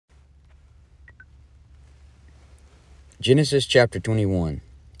Genesis chapter 21.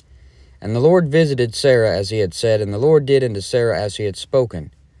 And the Lord visited Sarah as he had said, and the Lord did unto Sarah as he had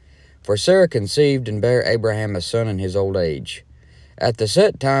spoken. For Sarah conceived and bare Abraham a son in his old age, at the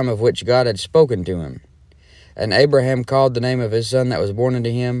set time of which God had spoken to him. And Abraham called the name of his son that was born unto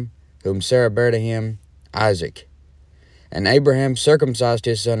him, whom Sarah bare to him, Isaac. And Abraham circumcised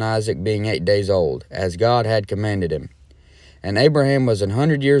his son Isaac, being 8 days old, as God had commanded him. And Abraham was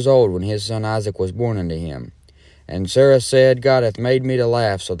 100 years old when his son Isaac was born unto him. And Sarah said, God hath made me to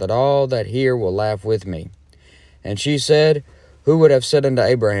laugh, so that all that hear will laugh with me. And she said, Who would have said unto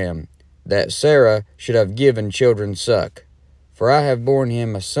Abraham, that Sarah should have given children suck? For I have borne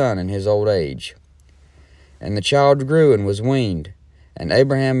him a son in his old age. And the child grew and was weaned. And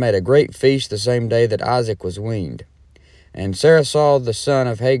Abraham made a great feast the same day that Isaac was weaned. And Sarah saw the son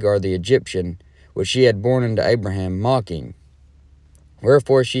of Hagar the Egyptian, which she had borne unto Abraham, mocking.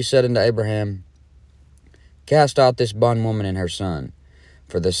 Wherefore she said unto Abraham, Cast out this bondwoman and her son,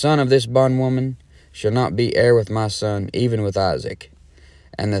 for the son of this bondwoman shall not be heir with my son, even with Isaac.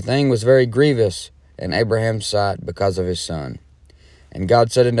 And the thing was very grievous in Abraham's sight because of his son. And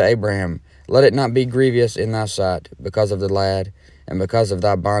God said unto Abraham, Let it not be grievous in thy sight because of the lad, and because of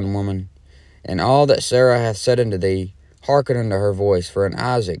thy bondwoman. And all that Sarah hath said unto thee, hearken unto her voice, for in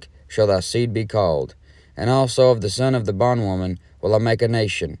Isaac shall thy seed be called. And also of the son of the bondwoman will I make a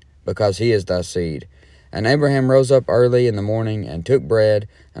nation, because he is thy seed. And Abraham rose up early in the morning, and took bread,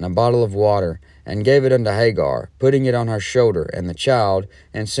 and a bottle of water, and gave it unto Hagar, putting it on her shoulder, and the child,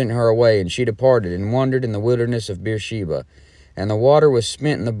 and sent her away. And she departed, and wandered in the wilderness of Beersheba. And the water was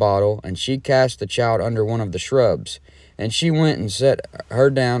spent in the bottle, and she cast the child under one of the shrubs. And she went and set her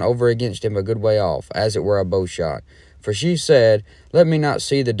down over against him a good way off, as it were a bowshot. For she said, Let me not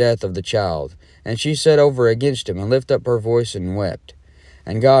see the death of the child. And she sat over against him, and lifted up her voice, and wept.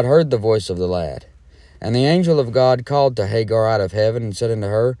 And God heard the voice of the lad. And the angel of God called to Hagar out of heaven, and said unto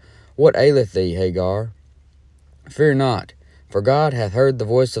her, What aileth thee, Hagar? Fear not, for God hath heard the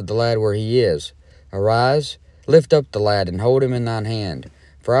voice of the lad where he is. Arise, lift up the lad, and hold him in thine hand,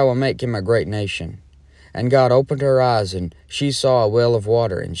 for I will make him a great nation. And God opened her eyes, and she saw a well of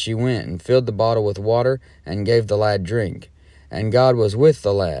water, and she went and filled the bottle with water, and gave the lad drink. And God was with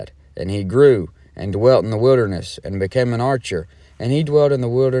the lad, and he grew, and dwelt in the wilderness, and became an archer, and he dwelt in the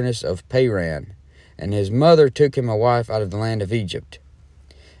wilderness of Paran. And his mother took him a wife out of the land of Egypt.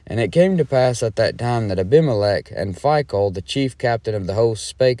 And it came to pass at that time that Abimelech and Phicol, the chief captain of the host,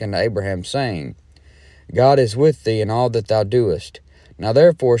 spake unto Abraham, saying, God is with thee in all that thou doest. Now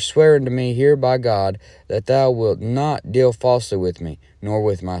therefore swear unto me here by God, that thou wilt not deal falsely with me, nor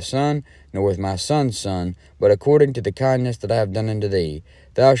with my son, nor with my son's son, but according to the kindness that I have done unto thee,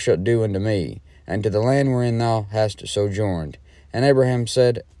 thou shalt do unto me, and to the land wherein thou hast sojourned. And Abraham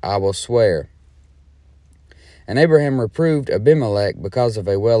said, I will swear. And Abraham reproved Abimelech because of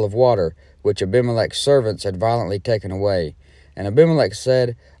a well of water, which Abimelech's servants had violently taken away. And Abimelech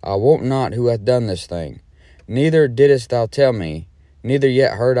said, I wot not who hath done this thing. Neither didst thou tell me, neither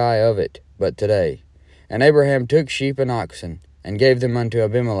yet heard I of it, but today. And Abraham took sheep and oxen, and gave them unto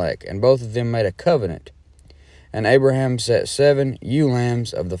Abimelech, and both of them made a covenant. And Abraham set 7 ewe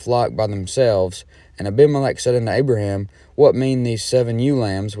lambs of the flock by themselves. And Abimelech said unto Abraham, What mean these 7 ewe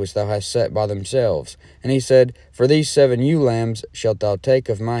lambs which thou hast set by themselves? And he said, For these 7 ewe lambs shalt thou take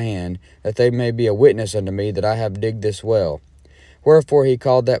of my hand, that they may be a witness unto me that I have digged this well. Wherefore he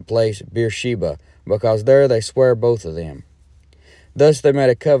called that place Beersheba, because there they sware both of them. Thus they made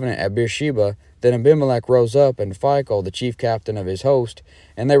a covenant at Beersheba. Then Abimelech rose up, and Phicol, the chief captain of his host,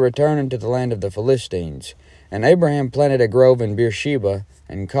 and they returned into the land of the Philistines. And Abraham planted a grove in Beersheba,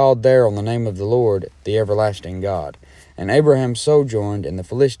 and called there on the name of the Lord, the everlasting God. And Abraham sojourned in the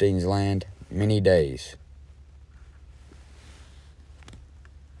Philistines' land many days.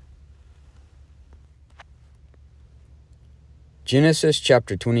 Genesis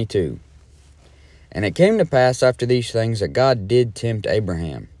chapter 22. And it came to pass after these things that God did tempt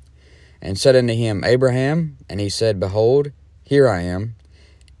Abraham, and said unto him, Abraham, and he said, Behold, here I am.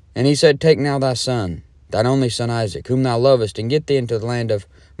 And he said, Take now thy son, thine only son Isaac, whom thou lovest, and get thee into the land of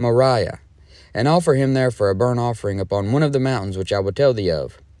Moriah, and offer him there for a burnt offering upon one of the mountains which I will tell thee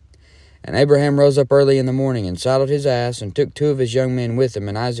of. And Abraham rose up early in the morning, and saddled his ass, and took 2 of his young men with him,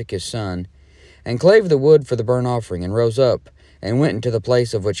 and Isaac his son, and clave the wood for the burnt offering, and rose up, and went into the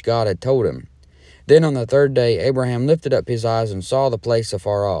place of which God had told him. Then on the 3rd day Abraham lifted up his eyes, and saw the place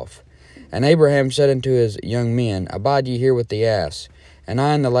afar off. And Abraham said unto his young men, Abide ye here with the ass, and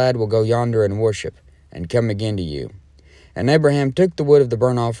I and the lad will go yonder and worship, and come again to you. And Abraham took the wood of the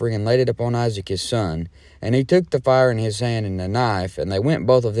burnt offering, and laid it upon Isaac his son. And he took the fire in his hand and a knife, and they went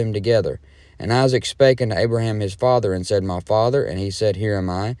both of them together. And Isaac spake unto Abraham his father, and said, My father. And he said, Here am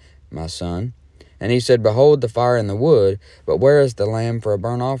I, my son. And he said, Behold the fire and the wood, but where is the lamb for a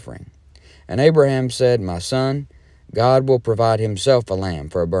burnt offering? And Abraham said, My son, God will provide himself a lamb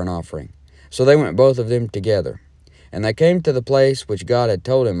for a burnt offering. So they went both of them together. And they came to the place which God had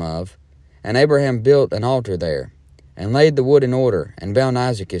told him of. And Abraham built an altar there, and laid the wood in order, and bound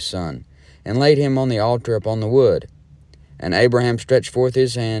Isaac his son, and laid him on the altar upon the wood. And Abraham stretched forth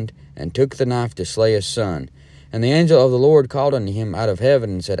his hand, and took the knife to slay his son. And the angel of the Lord called unto him out of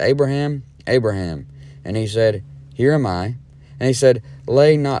heaven, and said, Abraham, Abraham. And he said, Here am I. And he said,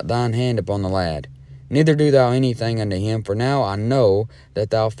 Lay not thine hand upon the lad, neither do thou anything unto him, for now I know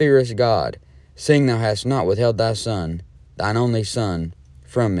that thou fearest God, seeing thou hast not withheld thy son, thine only son,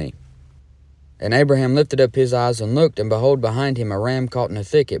 from me. And Abraham lifted up his eyes and looked, and behold, behind him a ram caught in a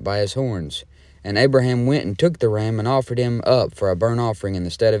thicket by his horns. And Abraham went and took the ram, and offered him up for a burnt offering in the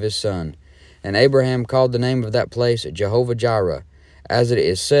stead of his son. And Abraham called the name of that place Jehovah-Jireh, as it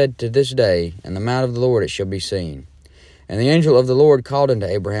is said to this day, In the mount of the Lord it shall be seen. And the angel of the Lord called unto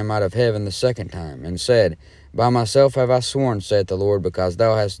Abraham out of heaven the second time, and said, By myself have I sworn, saith the Lord, because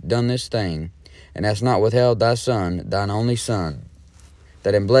thou hast done this thing, and hast not withheld thy son, thine only son,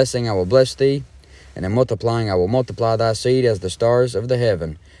 that in blessing I will bless thee, and in multiplying I will multiply thy seed as the stars of the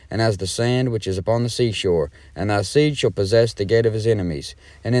heaven, and as the sand which is upon the seashore. And thy seed shall possess the gate of his enemies.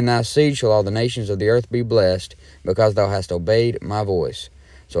 And in thy seed shall all the nations of the earth be blessed, because thou hast obeyed my voice.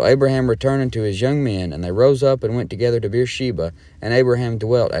 So Abraham returned unto his young men, and they rose up and went together to Beersheba, and Abraham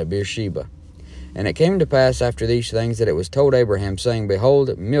dwelt at Beersheba. And it came to pass after these things that it was told Abraham, saying,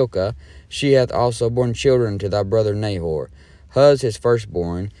 Behold, Milcah, she hath also borne children to thy brother Nahor, Huz his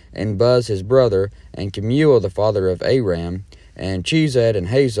firstborn, and Buz his brother, and Kemuel the father of Aram, and Chezed, and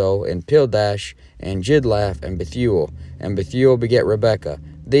Hazel, and Pildash, and Jidlaph, and Bethuel. And Bethuel begat Rebekah.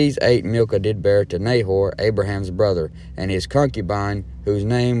 These 8 Milcah did bear to Nahor, Abraham's brother, and his concubine, whose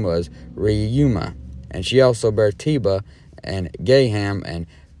name was Reumah. And she also bare Tebah, and Gaham, and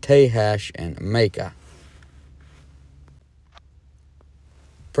Tahash, and Maacah.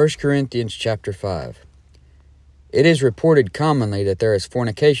 1 Corinthians chapter 5. It is reported commonly that there is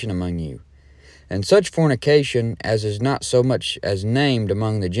fornication among you, and such fornication as is not so much as named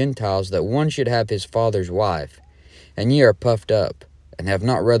among the Gentiles, that one should have his father's wife. And ye are puffed up, and have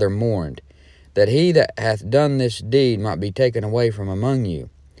not rather mourned, that he that hath done this deed might be taken away from among you.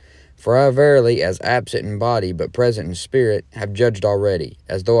 For I verily, as absent in body, but present in spirit, have judged already,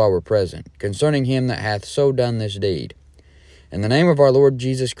 as though I were present, concerning him that hath so done this deed. In the name of our Lord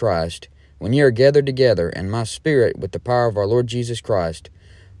Jesus Christ, when ye are gathered together, in my spirit with the power of our Lord Jesus Christ,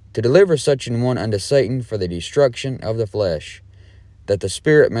 to deliver such an one unto Satan for the destruction of the flesh, that the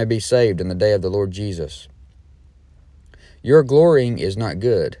spirit may be saved in the day of the Lord Jesus. Your glorying is not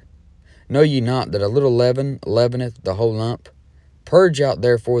good. Know ye not that a little leaven leaveneth the whole lump? Purge out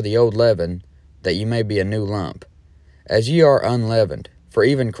therefore the old leaven, that ye may be a new lump, as ye are unleavened. For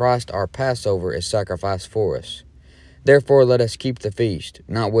even Christ our Passover is sacrificed for us. Therefore let us keep the feast,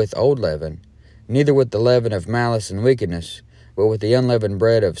 not with old leaven, neither with the leaven of malice and wickedness, but with the unleavened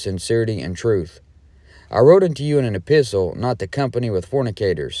bread of sincerity and truth. I wrote unto you in an epistle, not to company with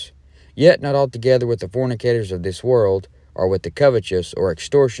fornicators, yet not altogether with the fornicators of this world, or with the covetous, or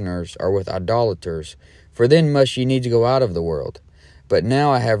extortioners, or with idolaters, for then must ye needs go out of the world. But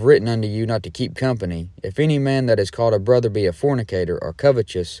now I have written unto you not to keep company, if any man that is called a brother be a fornicator, or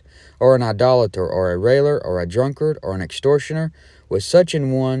covetous, or an idolater, or a railer, or a drunkard, or an extortioner, with such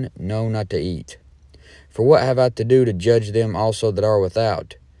an one know not to eat. For what have I to do to judge them also that are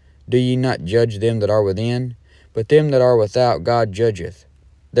without? Do ye not judge them that are within? But them that are without God judgeth.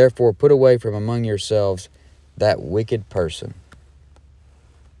 Therefore put away from among yourselves that wicked person.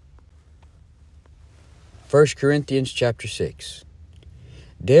 1 Corinthians chapter 6.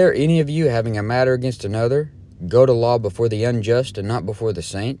 Dare any of you, having a matter against another, go to law before the unjust and not before the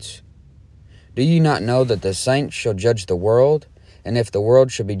saints? Do ye not know that the saints shall judge the world? And if the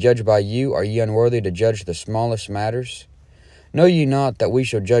world shall be judged by you, are ye unworthy to judge the smallest matters? Know ye not that we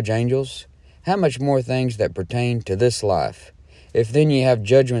shall judge angels? How much more things that pertain to this life? If then ye have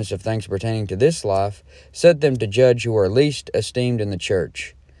judgments of things pertaining to this life, set them to judge who are least esteemed in the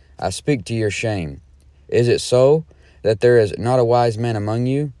church. I speak to your shame. Is it so, that there is not a wise man among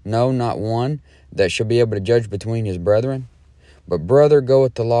you, no, not one, that shall be able to judge between his brethren? But brother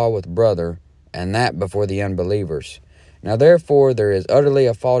goeth to law with brother, and that before the unbelievers. Now therefore there is utterly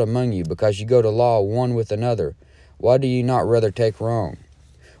a fault among you, because you go to law one with another. Why do ye not rather take wrong?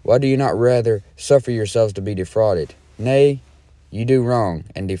 Why do you not rather suffer yourselves to be defrauded? Nay, you do wrong,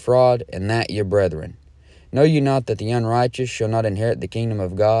 and defraud, and that your brethren. Know ye not that the unrighteous shall not inherit the kingdom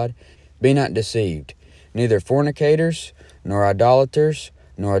of God? Be not deceived. Neither fornicators, nor idolaters,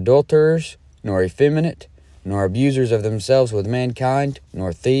 nor adulterers, nor effeminate, nor abusers of themselves with mankind,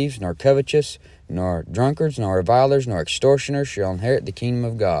 nor thieves, nor covetous, nor drunkards, nor revilers, nor extortioners shall inherit the kingdom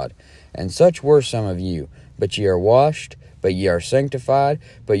of God. And such were some of you. But ye are washed, but ye are sanctified,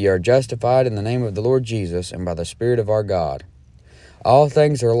 but ye are justified in the name of the Lord Jesus, and by the Spirit of our God. All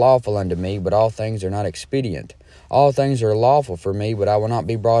things are lawful unto me, but all things are not expedient. All things are lawful for me, but I will not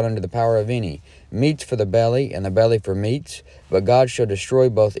be brought under the power of any. Meats for the belly, and the belly for meats, but God shall destroy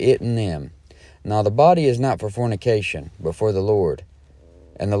both it and them. Now the body is not for fornication, but for the Lord,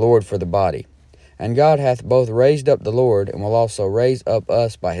 and the Lord for the body. And God hath both raised up the Lord, and will also raise up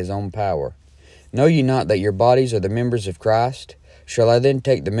us by his own power. Know ye not that your bodies are the members of Christ? Shall I then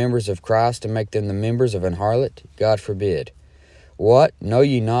take the members of Christ and make them the members of an harlot? God forbid. What? Know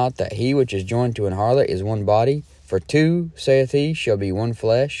ye not that he which is joined to an harlot is one body? For two, saith he, shall be one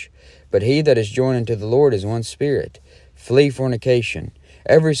flesh. But he that is joined unto the Lord is one spirit. Flee fornication.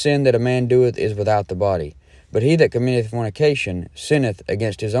 Every sin that a man doeth is without the body. But he that committeth fornication sinneth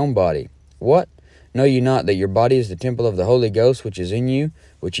against his own body. What? Know ye not that your body is the temple of the Holy Ghost which is in you,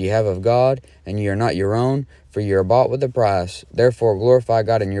 which ye have of God, and ye are not your own? For ye are bought with a price. Therefore glorify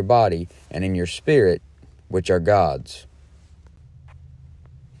God in your body, and in your spirit, which are God's.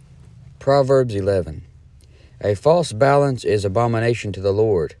 Proverbs 11. A false balance is abomination to the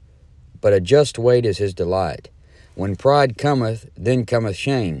Lord, but a just weight is his delight. When pride cometh, then cometh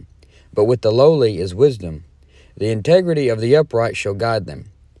shame, but with the lowly is wisdom. The integrity of the upright shall guide them,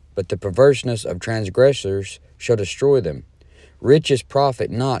 but the perverseness of transgressors shall destroy them. Riches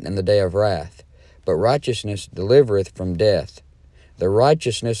profit not in the day of wrath, but righteousness delivereth from death. The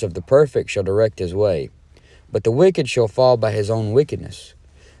righteousness of the perfect shall direct his way, but the wicked shall fall by his own wickedness.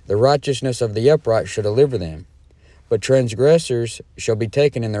 The righteousness of the upright shall deliver them, but transgressors shall be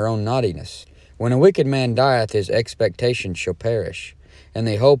taken in their own naughtiness. When a wicked man dieth, his expectation shall perish, and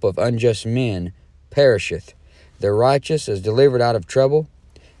the hope of unjust men perisheth. The righteous is delivered out of trouble,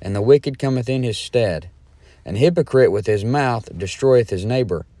 and the wicked cometh in his stead. An hypocrite with his mouth destroyeth his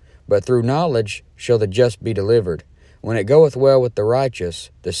neighbor, but through knowledge shall the just be delivered. When it goeth well with the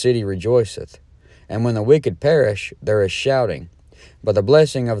righteous, the city rejoiceth, and when the wicked perish, there is shouting. By the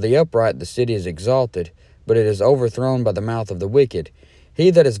blessing of the upright the city is exalted, but it is overthrown by the mouth of the wicked.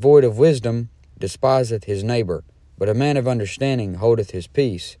 He that is void of wisdom despiseth his neighbor, but a man of understanding holdeth his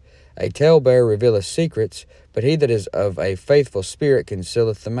peace. A talebearer revealeth secrets, but he that is of a faithful spirit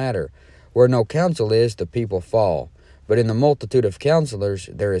concealeth the matter. Where no counsel is, the people fall, but in the multitude of counselors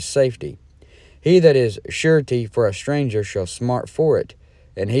there is safety. He that is surety for a stranger shall smart for it,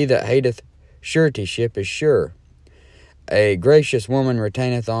 and he that hateth suretyship is sure. A gracious woman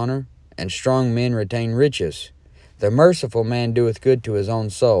retaineth honor, and strong men retain riches. The merciful man doeth good to his own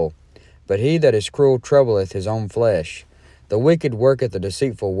soul, but he that is cruel troubleth his own flesh. The wicked worketh a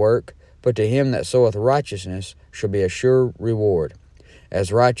deceitful work, but to him that soweth righteousness shall be a sure reward.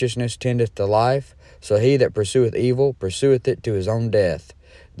 As righteousness tendeth to life, so he that pursueth evil pursueth it to his own death.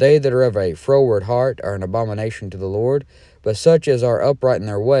 They that are of a froward heart are an abomination to the Lord, but such as are upright in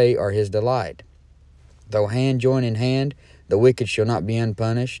their way are his delight. Though hand join in hand, the wicked shall not be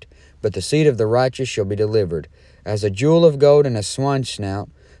unpunished, but the seed of the righteous shall be delivered. As a jewel of gold in a swine's snout,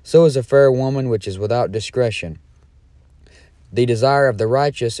 so is a fair woman which is without discretion. The desire of the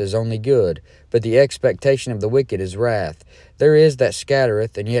righteous is only good, but the expectation of the wicked is wrath. There is that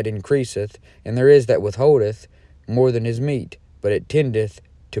scattereth, and yet increaseth, and there is that withholdeth more than is meet, but it tendeth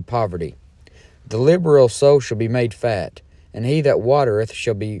to poverty. The liberal soul shall be made fat, and he that watereth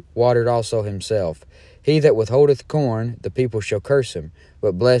shall be watered also himself. He that withholdeth corn, the people shall curse him,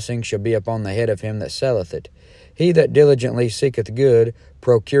 but blessing shall be upon the head of him that selleth it. He that diligently seeketh good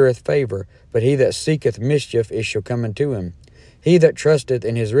procureth favor, but he that seeketh mischief, it shall come unto him. He that trusteth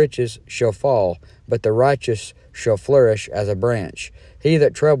in his riches shall fall, but the righteous shall flourish as a branch. He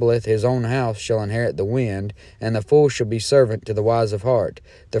that troubleth his own house shall inherit the wind, and the fool shall be servant to the wise of heart.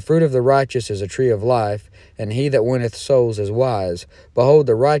 The fruit of the righteous is a tree of life, and he that winneth souls is wise. Behold,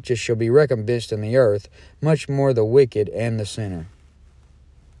 the righteous shall be recompensed in the earth, much more the wicked and the sinner.